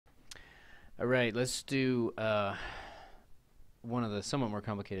All right, let's do one of the somewhat more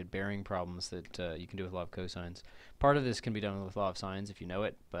complicated bearing problems that you can do with law of cosines. Part of this can be done with law of sines if you know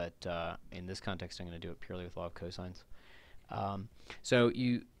it, but in this context I'm going to do it purely with law of cosines. So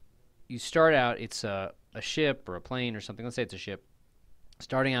you start out, it's a ship or a plane or something, let's say it's a ship,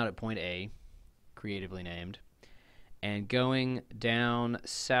 starting out at point A, creatively named, and going down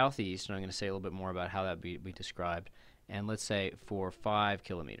southeast, and I'm going to say a little bit more about how that be described, and let's say for 5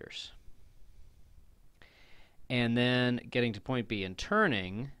 kilometers. And then getting to point B and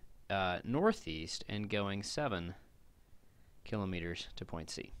turning northeast and going 7 kilometers to point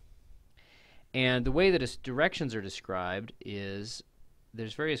C. And the way that its directions are described is,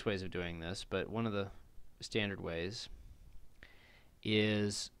 there's various ways of doing this, but one of the standard ways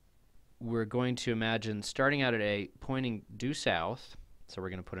is we're going to imagine starting out at A, pointing due south. So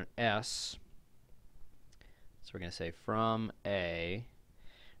we're going to put an S. So we're going to say from A,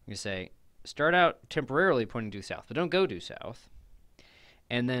 we're going to say start out temporarily pointing due south, but don't go due south.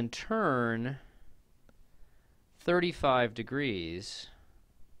 And then turn 35 degrees.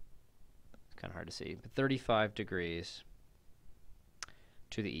 It's kind of hard to see, but 35 degrees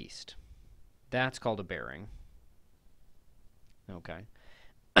to the east. That's called a bearing. Okay.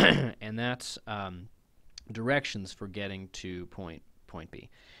 And that's directions for getting to point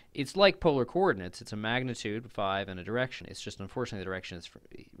B. It's like polar coordinates. It's a magnitude, 5, and a direction. It's just, unfortunately, the direction is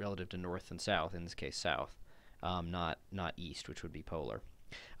relative to north and south, in this case south, not east, which would be polar.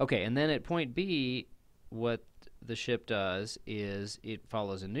 Okay, and then at point B, what the ship does is it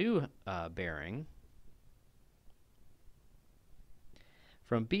follows a new bearing.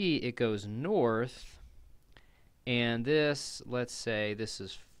 From B, it goes north, and this, let's say this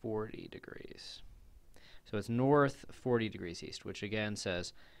is 40 degrees. So it's north 40 degrees east, which again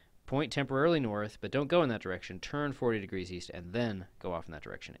says point temporarily north, but don't go in that direction. Turn 40 degrees east and then go off in that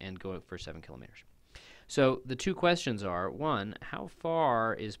direction and go for 7 kilometers. So the two questions are, one, how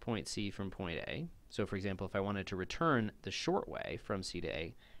far is point C from point A? So for example, if I wanted to return the short way from C to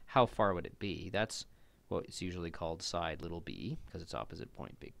A, how far would it be? That's what's usually called side little b, because it's opposite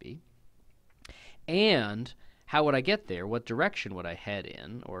point big B. And how would I get there? What direction would I head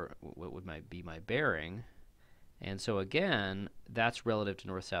in, or what would be my bearing? And so again, that's relative to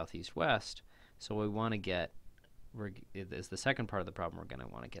north, south, east, west. So we want to get, as the second part of the problem, we're going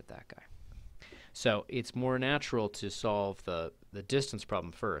to want to get that guy. So it's more natural to solve the distance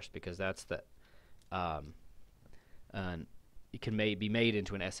problem first, because that's the it can be made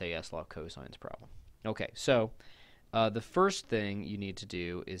into an SAS law of cosines problem. Okay, so the first thing you need to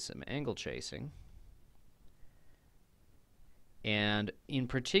do is some angle chasing. And in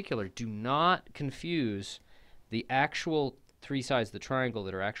particular, do not confuse the actual 3 sides of the triangle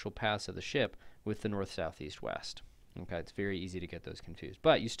that are actual paths of the ship with the north, south, east, west. Okay, it's very easy to get those confused.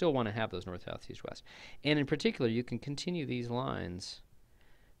 But you still want to have those north, south, east, west. And in particular, you can continue these lines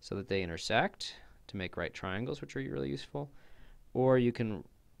so that they intersect to make right triangles, which are really useful. Or you can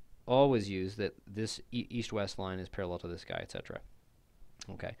always use that this east-west line is parallel to this guy, etc.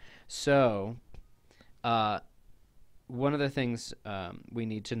 Okay, so one of the things we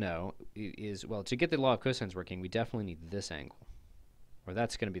need to know is, well, to get the law of cosines working, we definitely need this angle. Or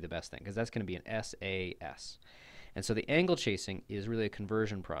that's going to be the best thing, because that's going to be an SAS. And so the angle chasing is really a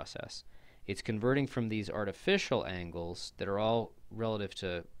conversion process. It's converting from these artificial angles that are all relative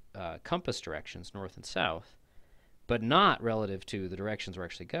to compass directions, north and south, but not relative to the directions we're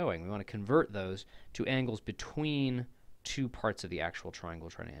actually going. We want to convert those to angles between two parts of the actual triangle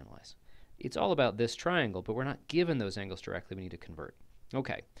we're trying to analyze. It's all about this triangle, but we're not given those angles directly. We need to convert.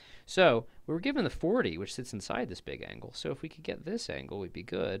 Okay, so we were given the 40, which sits inside this big angle. So if we could get this angle, we'd be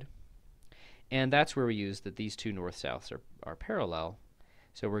good. And that's where we use that these two north-souths are parallel.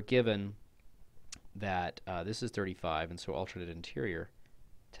 So we're given that this is 35, and so alternate interior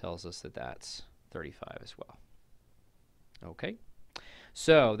tells us that that's 35 as well. Okay,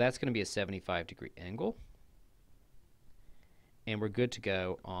 so that's going to be a 75-degree angle. And we're good to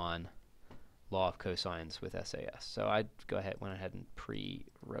go on law of cosines with SAS. So I went ahead and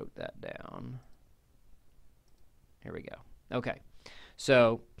pre-wrote that down. Here we go. Okay,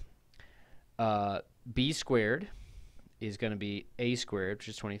 so b squared is going to be a squared, which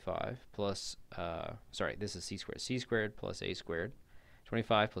is 25, plus, sorry, this is c squared. C squared plus a squared,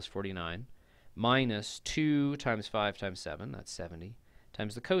 25 plus 49, minus 2 times 5 times 7, that's 70,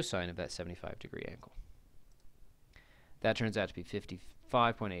 times the cosine of that 75-degree angle. That turns out to be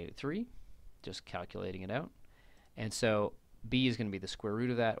 55.83, just calculating it out. And so b is going to be the square root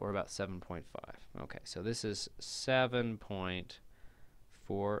of that, or about 7.5. Okay, so this is 7.45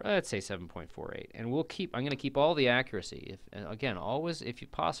 for, let's say 7.48. And I'm going to keep all the accuracy. And again, always, if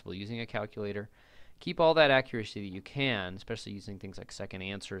possible, using a calculator, keep all that accuracy that you can, especially using things like second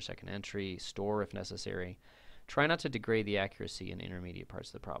answer, second entry, store if necessary. Try not to degrade the accuracy in intermediate parts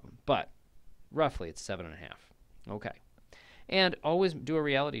of the problem. But roughly, it's 7.5. Okay. And always do a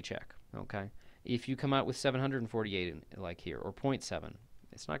reality check. Okay. If you come out with 748 like here, or 0.7,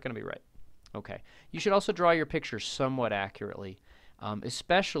 it's not going to be right. Okay. You should also draw your picture somewhat accurately.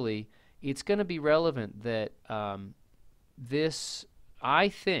 Especially, it's going to be relevant that this, I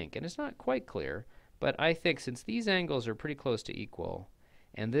think, and it's not quite clear, but I think since these angles are pretty close to equal,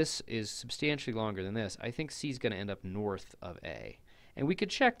 and this is substantially longer than this, I think C is going to end up north of A. And we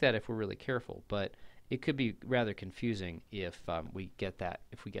could check that if we're really careful, but it could be rather confusing if we guess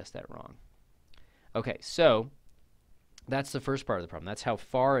that wrong. Okay, so that's the first part of the problem. That's how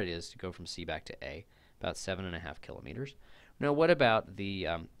far it is to go from C back to A, about 7.5 kilometers. Now, what about the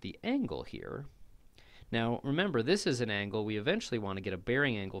angle here? Now, remember, this is an angle. We eventually want to get a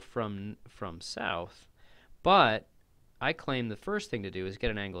bearing angle from south, but I claim the first thing to do is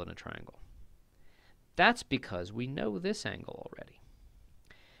get an angle in a triangle. That's because we know this angle already.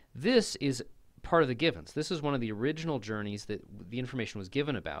 This is part of the givens. This is one of the original journeys that the information was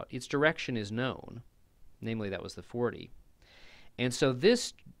given about. Its direction is known, namely that was the 40. And so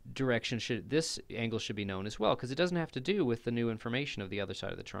this angle should be known as well, because it doesn't have to do with the new information of the other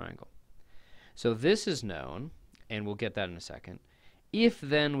side of the triangle. So this is known, and we'll get that in a second. If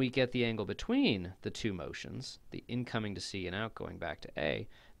then we get the angle between the two motions, the incoming to C and outgoing back to A,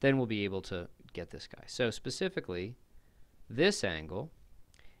 then we'll be able to get this guy. So specifically, this angle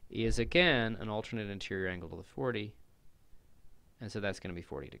is again an alternate interior angle to the 40, and so that's going to be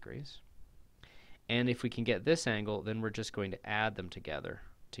 40 degrees. And if we can get this angle, then we're just going to add them together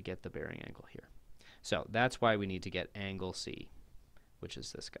to get the bearing angle here. So that's why we need to get angle C, which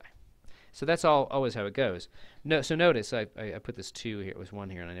is this guy. So that's always how it goes. No, so notice I put this 2 here. It was 1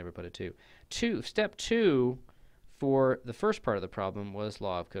 here, and I never put a 2. Step 2 for the first part of the problem was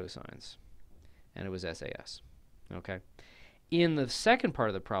law of cosines, and it was SAS. Okay. In the second part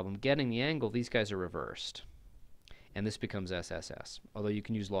of the problem, getting the angle, these guys are reversed, and this becomes SSS, although you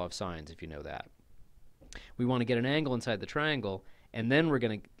can use law of sines if you know that. We want to get an angle inside the triangle, and then we're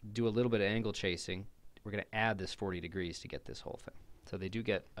going to do a little bit of angle chasing. We're going to add this 40 degrees to get this whole thing. So they do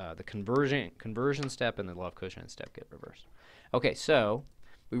get the conversion step and the law of cosines step get reversed. Okay, so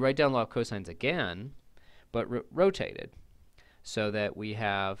we write down law of cosines again, but rotated, so that we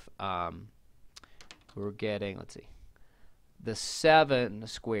have, we're getting, let's see, the 7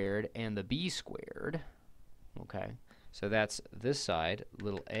 squared and the b squared. Okay, so that's this side,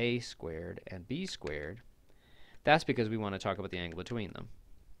 little a squared and b squared. That's because we want to talk about the angle between them.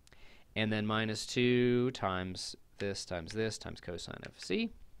 And then minus 2 times this times cosine of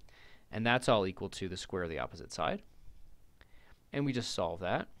c. And that's all equal to the square of the opposite side. And we just solve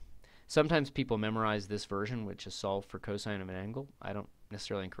that. Sometimes people memorize this version, which is solved for cosine of an angle. I don't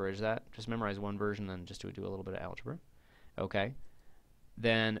necessarily encourage that. Just memorize one version, then just do a little bit of algebra. Okay.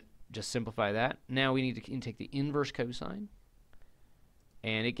 Then just simplify that. Now we need to take the inverse cosine.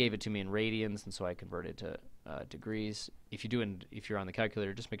 And it gave it to me in radians, and so I converted to degrees. If you're on the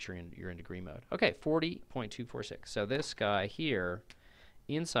calculator, just make sure you're in degree mode. Okay, 40.246. So this guy here,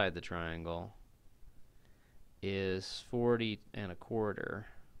 inside the triangle, is 40.25.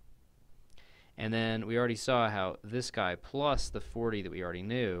 And then we already saw how this guy plus the 40 that we already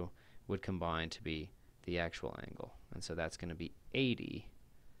knew would combine to be the actual angle. And so that's going to be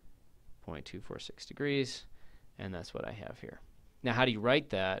 80.246 degrees, and that's what I have here. Now, how do you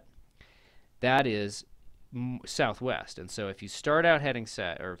write that? That is southwest, and so if you start out heading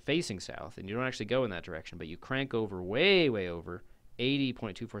facing south, and you don't actually go in that direction, but you crank over way over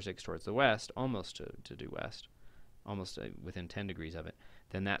 80.246 towards the west, almost to due west, almost within 10 degrees of it,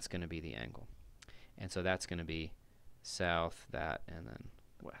 then that's going to be the angle. And so that's going to be south, that, and then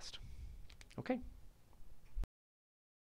west.